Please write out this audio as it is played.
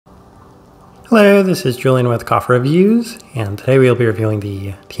Hello, this is Julian with Coffee Reviews, and today we'll be reviewing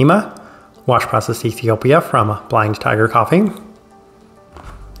the Tima wash processed Ethiopia from Blind Tiger Coffee.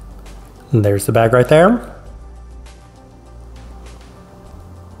 And there's the bag right there.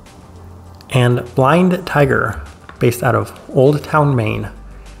 And Blind Tiger, based out of Old Town, Maine.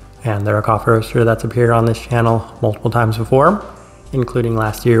 And they're a coffee roaster that's appeared on this channel multiple times before, including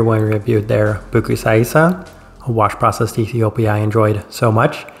last year when we reviewed their Buku Saisa, a wash processed Ethiopia I enjoyed so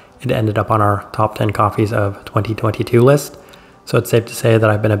much. It ended up on our top 10 coffees of 2022 list, so it's safe to say that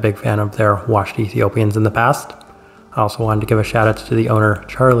I've been a big fan of their washed Ethiopians in the past. I also wanted to give a shout out to the owner,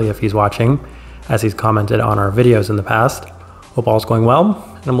 Charlie, if he's watching, as he's commented on our videos in the past. Hope all's going well,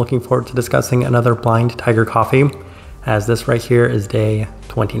 and I'm looking forward to discussing another Blind Tiger coffee, as this right here is day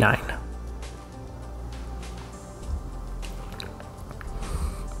 29.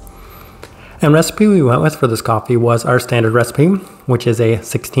 And recipe we went with for this coffee was our standard recipe, which is a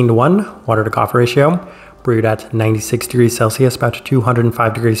 16:1 water to coffee ratio, brewed at 96 degrees Celsius, about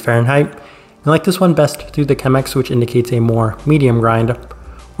 205 degrees Fahrenheit. I like this one best through the Chemex, which indicates a more medium grind.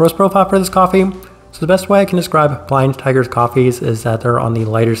 Roast profile for this coffee. So the best way I can describe Blind Tiger's coffees is that they're on the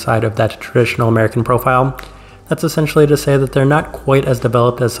lighter side of that traditional American profile. That's essentially to say that they're not quite as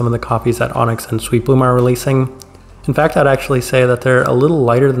developed as some of the coffees that Onyx and Sweet Bloom are releasing. In fact, I'd actually say that they're a little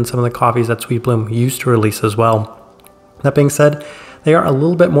lighter than some of the coffees that Sweet Bloom used to release as well. That being said, they are a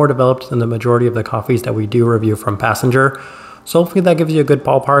little bit more developed than the majority of the coffees that we do review from Passenger, so hopefully that gives you a good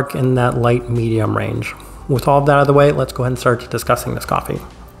ballpark in that light medium range. With all of that out of the way, let's go ahead and start discussing this coffee.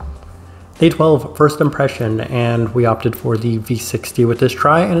 Day 12, first impression, and we opted for the V60 with this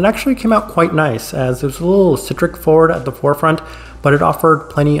try, and it actually came out quite nice, as it was a little citric forward at the forefront, but it offered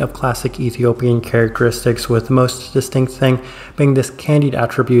plenty of classic Ethiopian characteristics, with the most distinct thing being this candied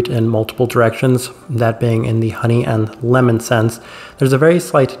attribute in multiple directions, that being in the honey and lemon sense. There's a very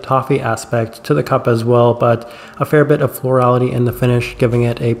slight toffee aspect to the cup as well, but a fair bit of florality in the finish, giving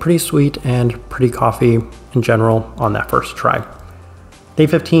it a pretty sweet and pretty coffee in general on that first try. Day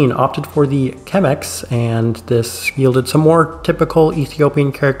 15 opted for the Chemex, and this yielded some more typical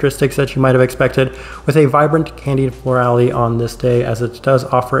Ethiopian characteristics that you might have expected, with a vibrant candied florality on this day, as it does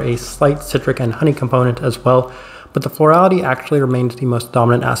offer a slight citric and honey component as well, but the florality actually remained the most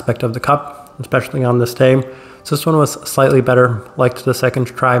dominant aspect of the cup, especially on this day. So this one was slightly better, liked the second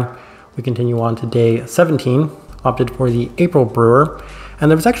try. We continue on to day 17, opted for the April brewer,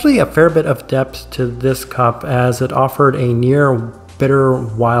 and there was actually a fair bit of depth to this cup, as it offered a near bitter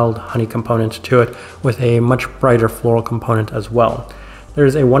wild honey component to it, with a much brighter floral component as well.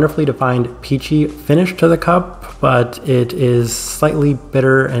 There's a wonderfully defined peachy finish to the cup, but it is slightly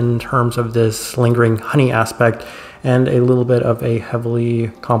bitter in terms of this lingering honey aspect, and a little bit of a heavily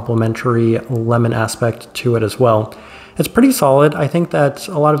complementary lemon aspect to it as well. It's pretty solid. I think that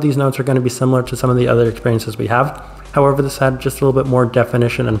a lot of these notes are going to be similar to some of the other experiences we have. However, this had just a little bit more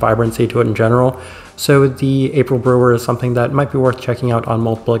definition and vibrancy to it in general. So the April brewer is something that might be worth checking out on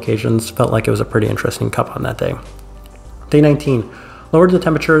multiple occasions. Felt like it was a pretty interesting cup on that day. Day 19. Lowered the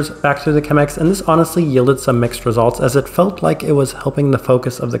temperatures back through the Chemex, and this honestly yielded some mixed results, as it felt like it was helping the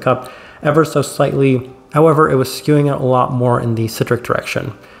focus of the cup ever so slightly. However, it was skewing it a lot more in the citric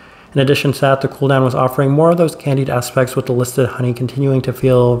direction. In addition to that, the cooldown was offering more of those candied aspects, with the listed honey continuing to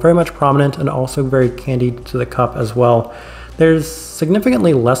feel very much prominent and also very candied to the cup as well. There's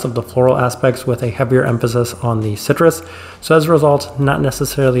significantly less of the floral aspects, with a heavier emphasis on the citrus, so as a result, not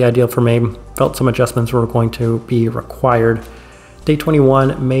necessarily ideal for me. Felt some adjustments were going to be required. Day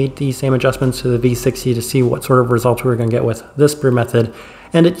 21 made the same adjustments to the V60 to see what sort of results we were going to get with this brew method,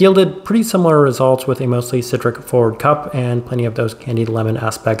 and it yielded pretty similar results, with a mostly citric forward cup and plenty of those candied lemon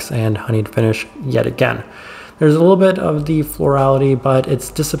aspects and honeyed finish yet again. There's a little bit of the florality, but it's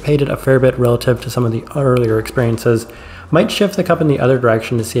dissipated a fair bit relative to some of the earlier experiences. Might shift the cup in the other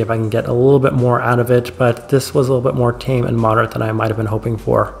direction to see if I can get a little bit more out of it, but this was a little bit more tame and moderate than I might have been hoping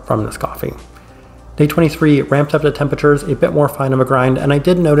for from this coffee. Day 23 ramped up the temperatures, a bit more fine of a grind, and I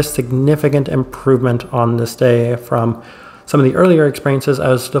did notice significant improvement on this day from some of the earlier experiences,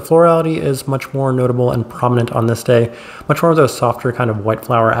 as the florality is much more notable and prominent on this day. Much more of those softer kind of white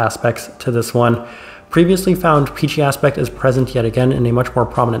flower aspects to this one. Previously found peachy aspect is present yet again in a much more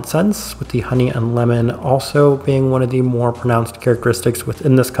prominent sense, with the honey and lemon also being one of the more pronounced characteristics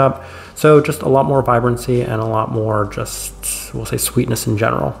within this cup. So just a lot more vibrancy and a lot more just, we'll say, sweetness in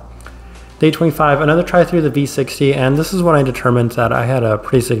general. Day 25, another try through the V60, and this is when I determined that I had a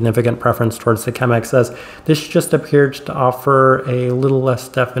pretty significant preference towards the Chemex, as this just appeared to offer a little less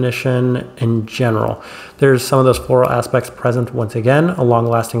definition in general. There's some of those floral aspects present once again, a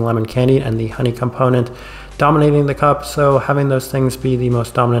long-lasting lemon candy and the honey component. dominating the cup, so having those things be the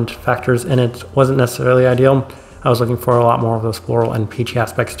most dominant factors in it wasn't necessarily ideal. I was looking for a lot more of those floral and peachy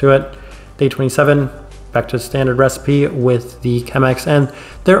aspects to it. Day 27, back to standard recipe with the Chemex, and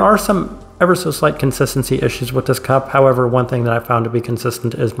there are some ever so slight consistency issues with this cup. However, one thing that I found to be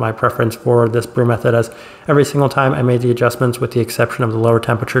consistent is my preference for this brew method, as every single time I made the adjustments with the exception of the lower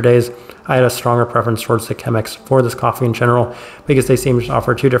temperature days, I had a stronger preference towards the Chemex for this coffee in general because they seem to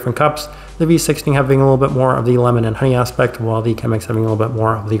offer two different cups. The V60 having a little bit more of the lemon and honey aspect, while the Chemex having a little bit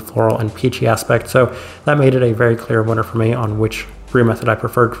more of the floral and peachy aspect. So that made it a very clear winner for me on which brew method I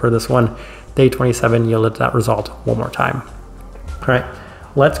preferred for this one. Day 27 yielded that result one more time. All right.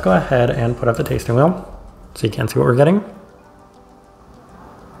 Let's go ahead and put up the tasting wheel so you can see what we're getting.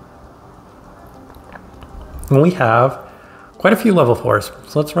 And we have quite a few level 4s.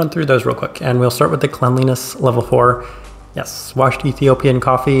 So let's run through those real quick. And we'll start with the cleanliness level 4. Yes, washed Ethiopian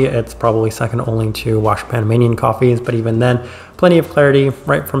coffee. It's probably second only to washed Panamanian coffees, but even then, plenty of clarity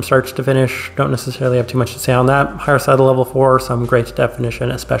right from start to finish. Don't necessarily have too much to say on that. Higher side of level 4, some great definition,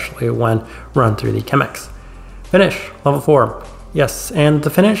 especially when run through the Chemex. Finish, level 4. Yes, and the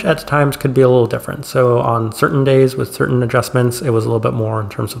finish at times could be a little different. So on certain days with certain adjustments, it was a little bit more in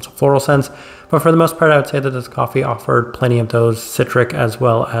terms of the floral sense. But for the most part, I would say that this coffee offered plenty of those citric as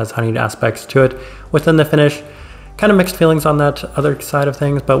well as honeyed aspects to it within the finish. Kind of mixed feelings on that other side of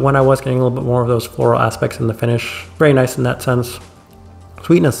things, but when I was getting a little bit more of those floral aspects in the finish, very nice in that sense.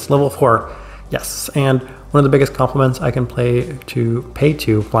 Sweetness, level 4. Yes, and one of the biggest compliments I can pay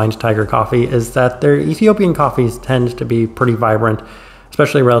to Blind Tiger Coffee is that their Ethiopian coffees tend to be pretty vibrant,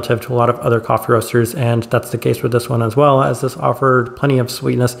 especially relative to a lot of other coffee roasters, and that's the case with this one as well, as this offered plenty of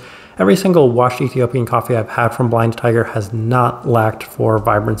sweetness. Every single washed Ethiopian coffee I've had from Blind Tiger has not lacked for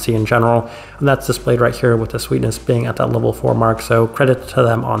vibrancy in general, and that's displayed right here with the sweetness being at that level 4 mark, so credit to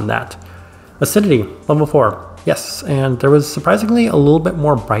them on that. Acidity, level 4. Yes, and there was surprisingly a little bit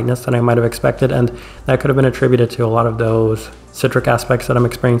more brightness than I might have expected, and that could have been attributed to a lot of those citric aspects that I'm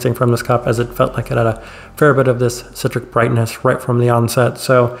experiencing from this cup, as it felt like it had a fair bit of this citric brightness right from the onset.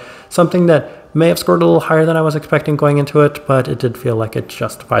 So something that may have scored a little higher than I was expecting going into it, but it did feel like it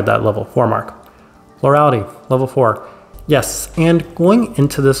justified that level 4 mark. Florality, level 4. Yes, and going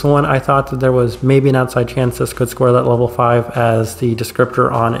into this one, I thought that there was maybe an outside chance this could score that level 5, as the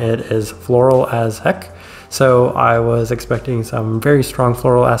descriptor on it is floral as heck. So I was expecting some very strong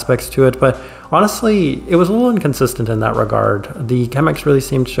floral aspects to it, but honestly, it was a little inconsistent in that regard. The Chemex really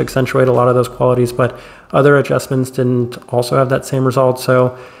seemed to accentuate a lot of those qualities, but other adjustments didn't also have that same result.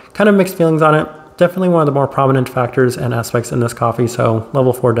 So kind of mixed feelings on it. Definitely one of the more prominent factors and aspects in this coffee, so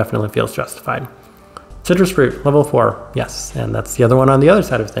level 4 definitely feels justified. Citrus fruit, level 4, yes, and that's the other one on the other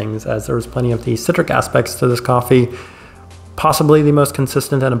side of things, as there was plenty of the citric aspects to this coffee. Possibly the most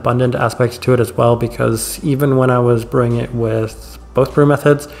consistent and abundant aspects to it as well, because even when I was brewing it with both brew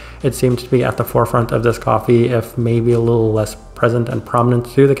methods, it seemed to be at the forefront of this coffee, if maybe a little less present and prominent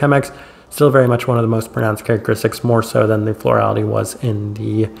through the Chemex. Still very much one of the most pronounced characteristics, more so than the florality was in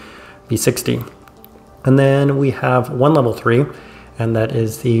the V60. And then we have one level 3, and that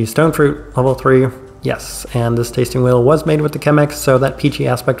is the stone fruit level 3. Yes, and this tasting wheel was made with the Chemex, so that peachy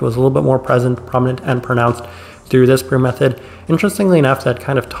aspect was a little bit more present, prominent, and pronounced through this brew method. Interestingly enough, that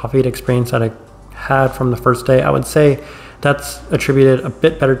kind of toffee experience that I had from the first day, I would say that's attributed a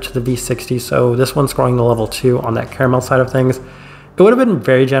bit better to the V60, so this one's scoring the level 2 on that caramel side of things. It would have been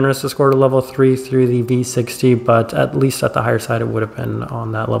very generous to score to level 3 through the V60, but at least at the higher side it would have been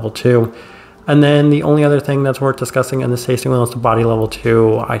on that level 2. And then the only other thing that's worth discussing in this tasting wheel is the body level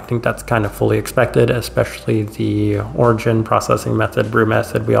 2. I think that's kind of fully expected, especially the origin processing method, brew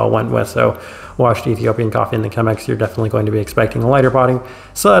method we all went with. So washed Ethiopian coffee in the Chemex, you're definitely going to be expecting a lighter body.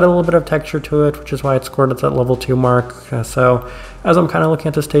 Still had a little bit of texture to it, which is why it scored at that level 2 mark. So as I'm kind of looking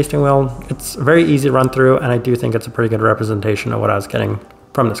at this tasting wheel, it's a very easy run through, and I do think it's a pretty good representation of what I was getting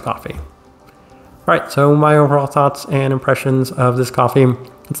from this coffee. All right, so my overall thoughts and impressions of this coffee.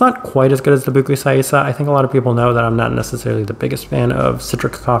 It's not quite as good as the Buku Saisa. I think a lot of people know that I'm not necessarily the biggest fan of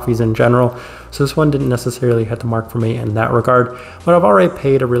citric coffees in general, so this one didn't necessarily hit the mark for me in that regard. But I've already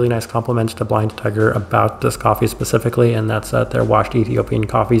paid a really nice compliment to Blind Tiger about this coffee specifically, and that's that their washed Ethiopian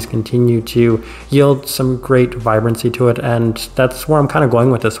coffees continue to yield some great vibrancy to it, and that's where I'm kind of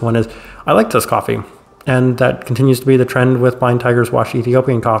going with this one. Is I like this coffee, and that continues to be the trend with Blind Tiger's washed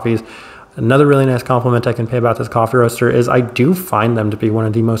Ethiopian coffees. Another really nice compliment I can pay about this coffee roaster is I do find them to be one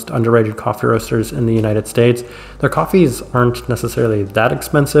of the most underrated coffee roasters in the United States. Their coffees aren't necessarily that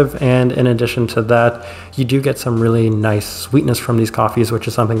expensive, and in addition to that, you do get some really nice sweetness from these coffees, which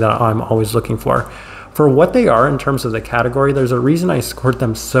is something that I'm always looking for. For what they are in terms of the category, there's a reason I scored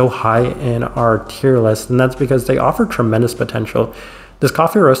them so high in our tier list, and that's because they offer tremendous potential. This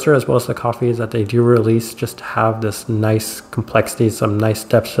coffee roaster, as well as the coffees that they do release, just have this nice complexity, some nice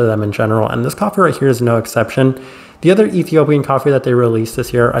depth to them in general, and this coffee right here is no exception. The other Ethiopian coffee that they released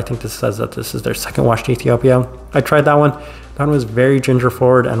this year, I think this says that this is their second washed Ethiopia. I tried that one. That one was very ginger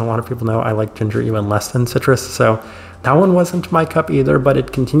forward, and a lot of people know I like ginger even less than citrus, so that one wasn't my cup either, but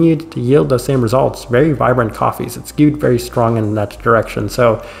it continued to yield those same results. Very vibrant coffees. It skewed very strong in that direction.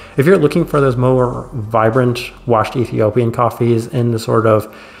 So if you're looking for those more vibrant washed Ethiopian coffees in the sort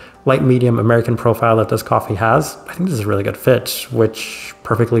of light medium American profile that this coffee has, I think this is a really good fit, which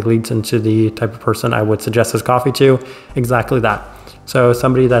perfectly leads into the type of person I would suggest this coffee to. Exactly that. So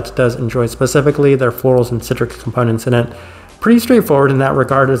somebody that does enjoy specifically their florals and citric components in it. Pretty straightforward in that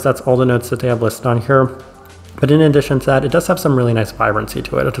regard, as that's all the notes that they have listed on here. But in addition to that, it does have some really nice vibrancy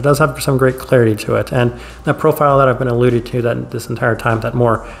to it. It does have some great clarity to it. And that profile that I've been alluded to that this entire time, that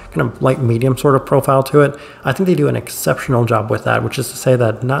more kind of light medium sort of profile to it, I think they do an exceptional job with that, which is to say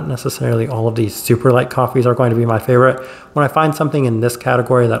that not necessarily all of these super light coffees are going to be my favorite. When I find something in this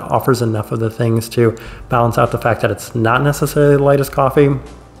category that offers enough of the things to balance out the fact that it's not necessarily the lightest coffee,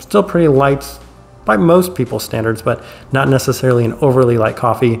 still pretty light by most people's standards, but not necessarily an overly light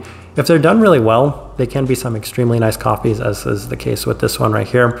coffee. If they're done really well, they can be some extremely nice coffees, as is the case with this one right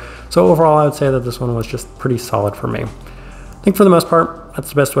here. So overall, I would say that this one was just pretty solid for me. I think for the most part, that's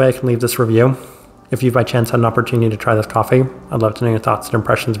the best way I can leave this review. If you by chance had an opportunity to try this coffee, I'd love to know your thoughts and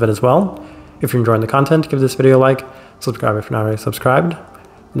impressions of it as well. If you're enjoying the content, give this video a like, subscribe if you're not already subscribed.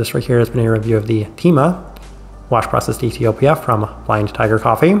 And this right here has been a review of the Tima wash processed Ethiopia from Blind Tiger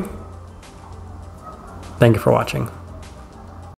Coffee. Thank you for watching.